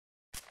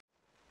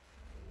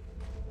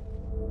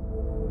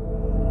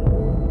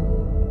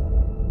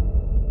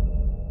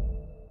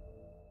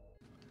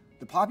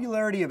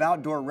popularity of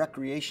outdoor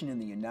recreation in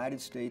the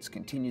United States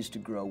continues to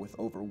grow, with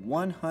over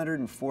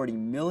 140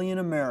 million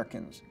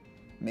Americans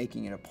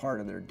making it a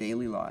part of their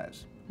daily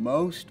lives.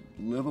 Most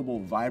livable,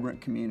 vibrant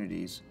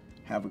communities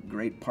have a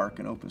great park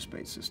and open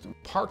space system.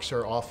 Parks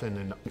are often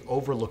an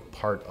overlooked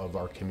part of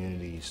our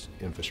community's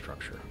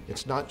infrastructure.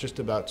 It's not just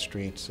about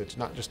streets, it's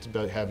not just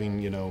about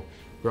having,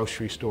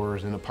 grocery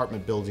stores and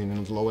apartment buildings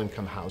and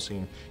low-income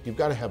housing. You've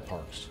got to have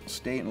parks.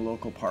 State and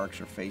local parks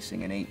are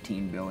facing an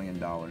 $18 billion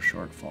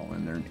shortfall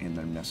in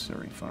their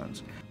necessary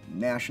funds.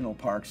 National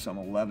parks, some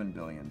 $11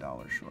 billion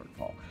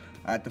shortfall.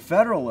 At the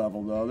federal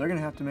level, though, they're going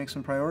to have to make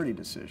some priority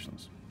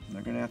decisions.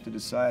 They're going to have to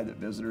decide that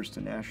visitors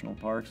to national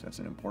parks, that's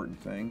an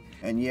important thing,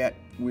 and yet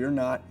we're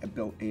not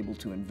able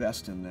to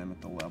invest in them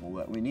at the level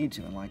that we need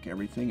to, and like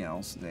everything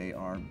else,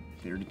 they're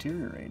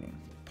deteriorating.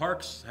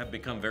 Parks have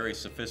become very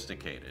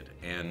sophisticated,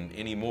 and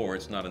anymore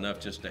it's not enough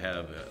just to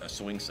have a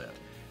swing set.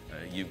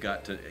 You've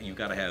got to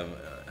have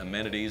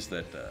amenities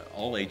that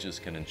all ages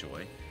can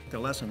enjoy. The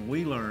lesson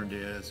we learned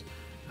is,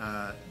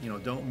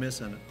 don't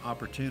miss an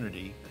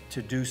opportunity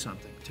to do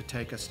something, to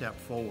take a step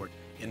forward.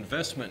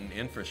 Investment in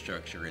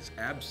infrastructure is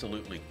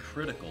absolutely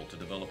critical to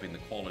developing the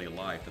quality of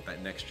life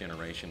that next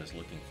generation is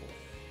looking for.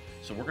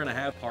 So we're going to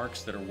have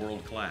parks that are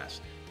world class,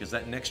 because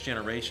that next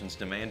generation is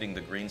demanding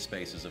the green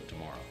spaces of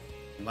tomorrow.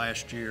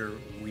 Last year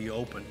we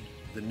opened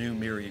the new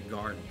Myriad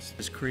Gardens.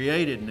 It's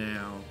created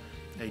now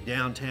a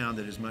downtown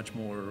that is much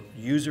more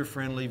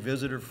user-friendly,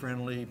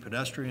 visitor-friendly,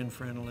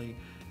 pedestrian-friendly,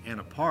 and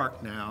a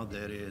park now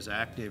that is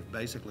active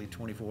basically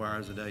 24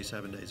 hours a day,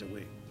 7 days a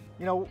week.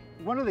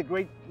 One of the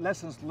great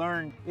lessons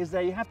learned is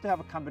that you have to have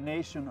a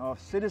combination of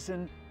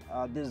citizen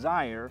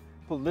desire,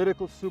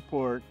 political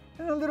support,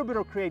 and a little bit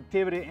of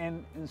creativity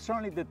and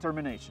certainly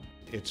determination.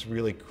 It's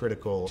really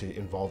critical to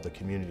involve the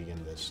community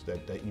in this,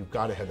 that you've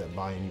got to have that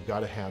buy-in, you've got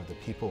to have the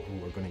people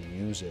who are going to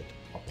use it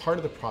a part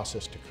of the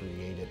process to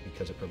create it,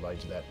 because it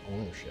provides that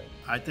ownership.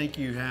 I think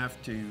you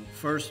have to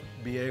first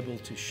be able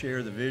to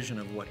share the vision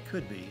of what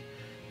could be,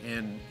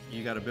 and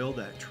you got to build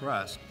that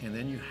trust, and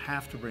then you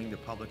have to bring the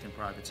public and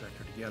private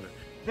sector together.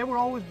 There will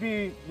always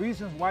be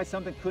reasons why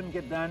something couldn't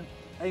get done.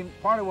 I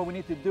think part of what we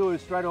need to do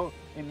is try to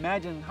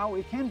imagine how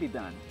it can be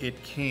done.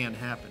 It can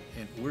happen,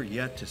 and we're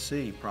yet to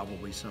see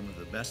probably some of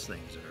the best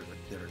things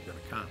that are going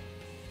to come.